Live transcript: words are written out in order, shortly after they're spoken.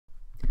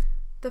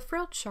The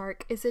frilled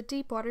shark is a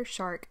deep-water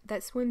shark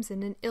that swims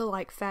in an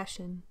eel-like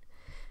fashion.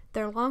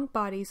 Their long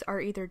bodies are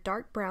either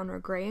dark brown or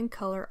gray in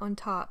color on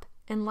top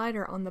and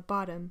lighter on the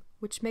bottom,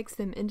 which makes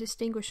them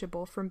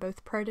indistinguishable from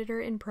both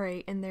predator and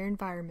prey in their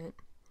environment.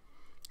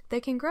 They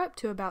can grow up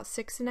to about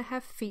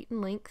 6.5 feet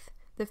in length,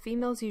 the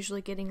females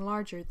usually getting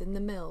larger than the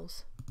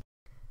males.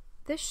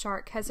 This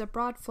shark has a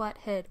broad flat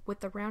head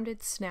with a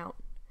rounded snout.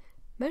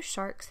 Most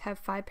sharks have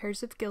 5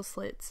 pairs of gill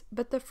slits,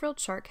 but the frilled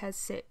shark has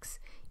 6,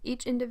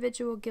 each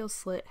individual gill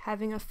slit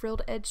having a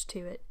frilled edge to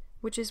it,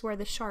 which is where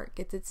the shark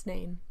gets its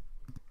name.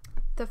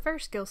 The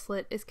first gill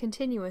slit is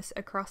continuous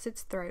across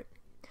its throat.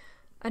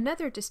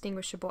 Another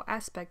distinguishable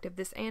aspect of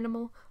this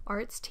animal are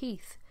its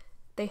teeth.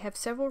 They have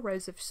several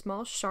rows of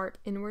small, sharp,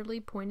 inwardly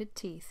pointed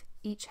teeth,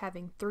 each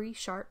having 3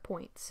 sharp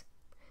points.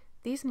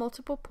 These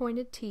multiple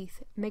pointed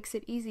teeth makes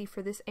it easy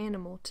for this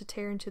animal to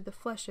tear into the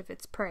flesh of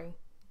its prey.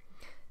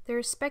 There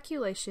is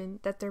speculation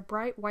that their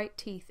bright white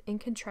teeth, in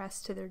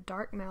contrast to their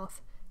dark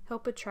mouth,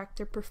 help attract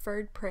their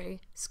preferred prey,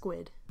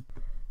 squid.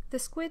 The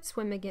squid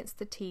swim against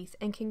the teeth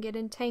and can get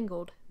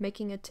entangled,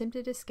 making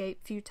attempted escape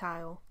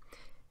futile.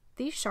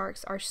 These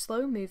sharks are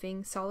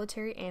slow-moving,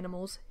 solitary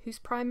animals whose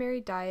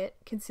primary diet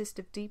consists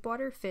of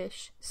deep-water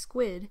fish,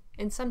 squid,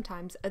 and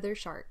sometimes other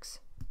sharks.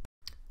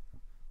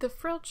 The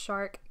frilled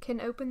shark can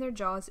open their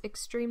jaws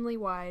extremely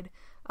wide,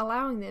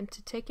 allowing them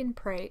to take in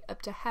prey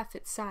up to half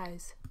its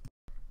size.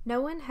 No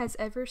one has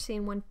ever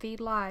seen one feed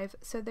live,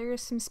 so there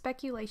is some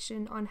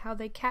speculation on how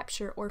they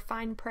capture or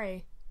find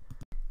prey.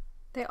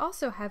 They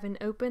also have an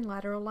open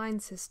lateral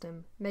line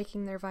system,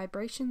 making their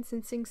vibration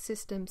sensing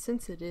system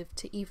sensitive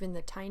to even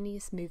the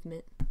tiniest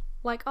movement.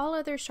 Like all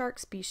other shark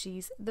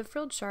species, the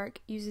frilled shark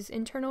uses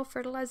internal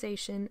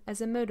fertilization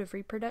as a mode of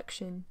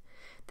reproduction.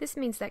 This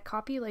means that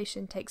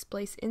copulation takes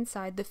place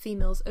inside the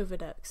female's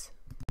oviducts.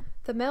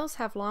 The males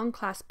have long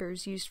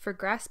claspers used for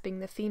grasping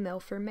the female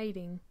for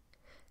mating.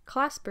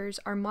 Claspers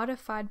are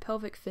modified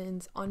pelvic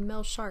fins on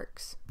male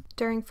sharks.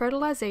 During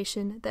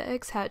fertilization, the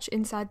eggs hatch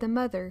inside the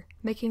mother,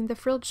 making the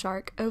frilled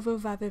shark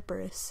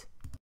ovoviviparous.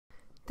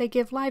 They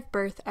give live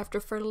birth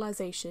after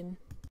fertilization.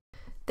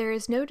 There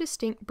is no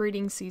distinct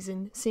breeding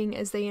season, seeing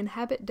as they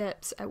inhabit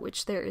depths at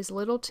which there is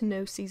little to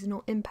no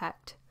seasonal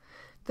impact.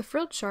 The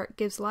frilled shark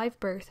gives live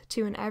birth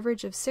to an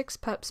average of 6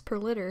 pups per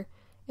litter,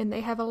 and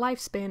they have a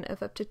lifespan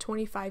of up to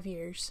 25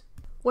 years.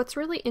 What's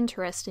really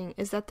interesting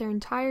is that their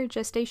entire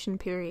gestation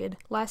period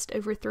lasts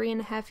over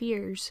 3.5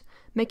 years,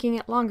 making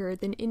it longer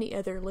than any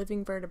other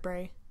living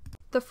vertebrae.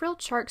 The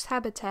frilled shark's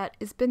habitat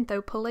is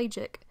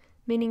benthopelagic,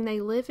 meaning they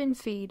live and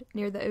feed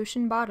near the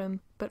ocean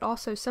bottom, but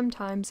also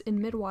sometimes in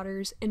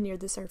midwaters and near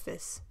the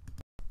surface.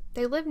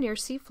 They live near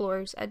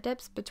seafloors at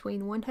depths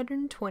between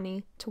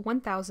 120 to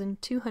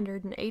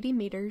 1,280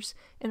 meters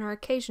and are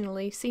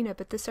occasionally seen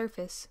up at the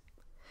surface.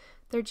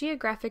 Their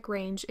geographic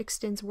range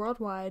extends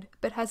worldwide,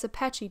 but has a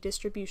patchy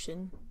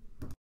distribution.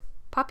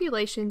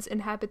 Populations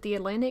inhabit the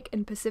Atlantic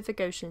and Pacific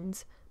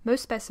Oceans,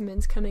 most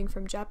specimens coming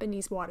from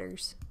Japanese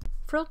waters.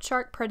 Frilled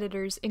shark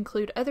predators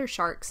include other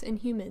sharks and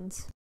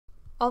humans.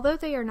 Although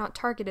they are not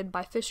targeted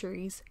by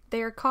fisheries,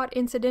 they are caught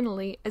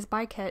incidentally as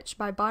bycatch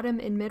by bottom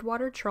and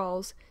midwater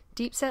trawls,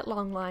 deep-set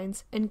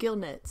longlines, and gill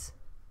nets.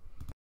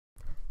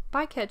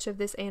 Bycatch of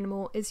this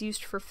animal is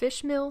used for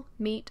fish meal,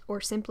 meat,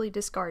 or simply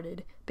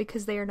discarded,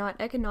 because they are not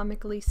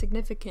economically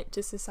significant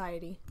to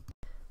society.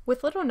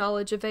 With little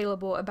knowledge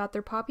available about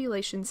their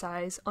population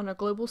size on a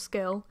global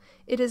scale,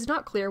 it is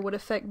not clear what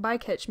effect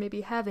bycatch may be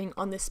having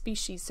on the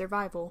species'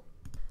 survival.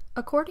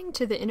 According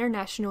to the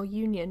International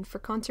Union for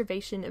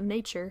Conservation of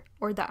Nature,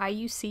 or the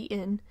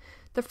IUCN,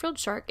 the frilled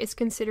shark is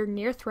considered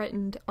near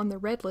threatened on the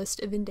Red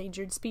List of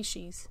Endangered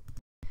Species.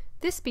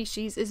 This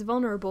species is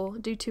vulnerable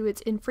due to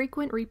its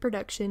infrequent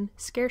reproduction,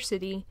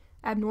 scarcity,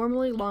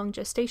 abnormally long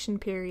gestation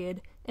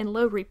period, and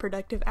low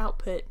reproductive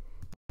output.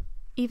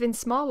 Even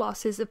small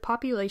losses of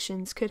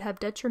populations could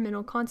have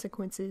detrimental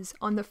consequences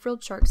on the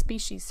frilled shark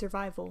species'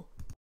 survival.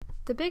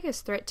 The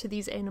biggest threat to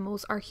these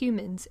animals are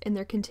humans and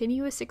their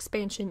continuous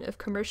expansion of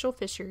commercial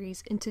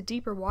fisheries into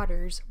deeper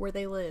waters where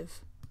they live.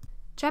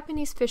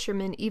 Japanese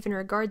fishermen even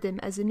regard them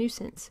as a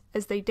nuisance,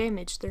 as they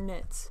damage their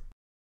nets.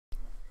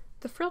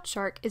 The frilled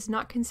shark is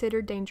not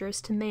considered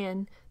dangerous to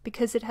man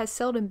because it has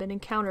seldom been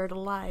encountered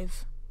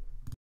alive.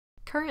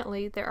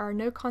 Currently, there are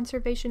no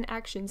conservation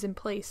actions in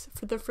place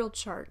for the frilled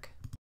shark.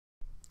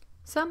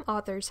 Some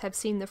authors have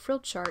seen the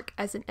frilled shark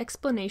as an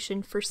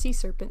explanation for sea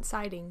serpent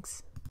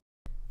sightings.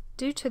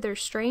 Due to their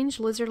strange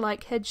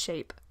lizard-like head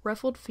shape,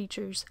 ruffled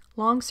features,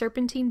 long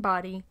serpentine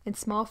body, and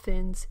small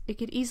fins, it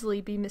could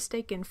easily be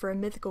mistaken for a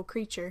mythical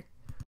creature.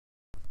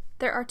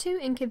 There are 2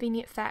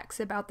 inconvenient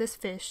facts about this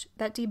fish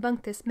that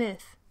debunk this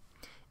myth.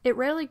 It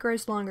rarely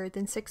grows longer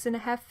than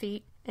 6.5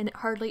 feet, and it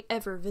hardly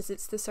ever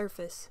visits the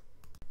surface.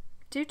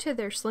 Due to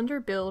their slender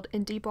build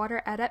and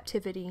deep-water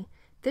adaptivity,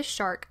 this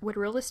shark would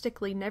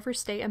realistically never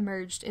stay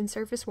immersed in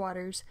surface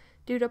waters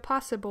due to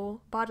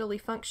possible bodily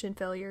function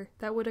failure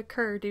that would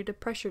occur due to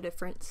pressure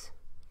difference.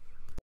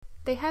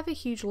 They have a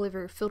huge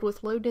liver filled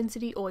with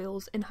low-density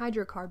oils and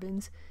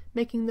hydrocarbons,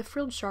 making the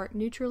frilled shark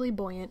neutrally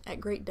buoyant at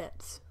great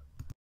depths.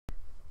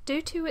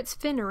 Due to its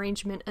fin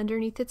arrangement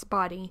underneath its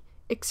body,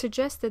 it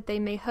suggests that they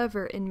may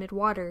hover in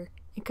mid-water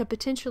and could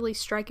potentially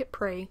strike at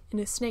prey in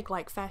a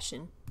snake-like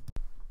fashion.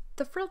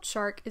 The frilled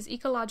shark is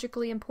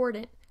ecologically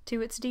important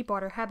to its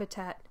deepwater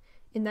habitat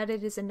in that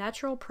it is a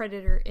natural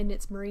predator in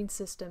its marine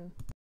system.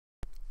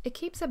 It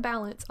keeps a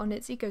balance on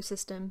its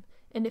ecosystem,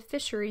 and if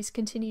fisheries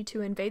continue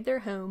to invade their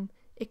home,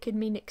 it could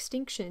mean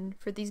extinction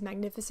for these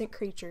magnificent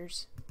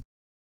creatures.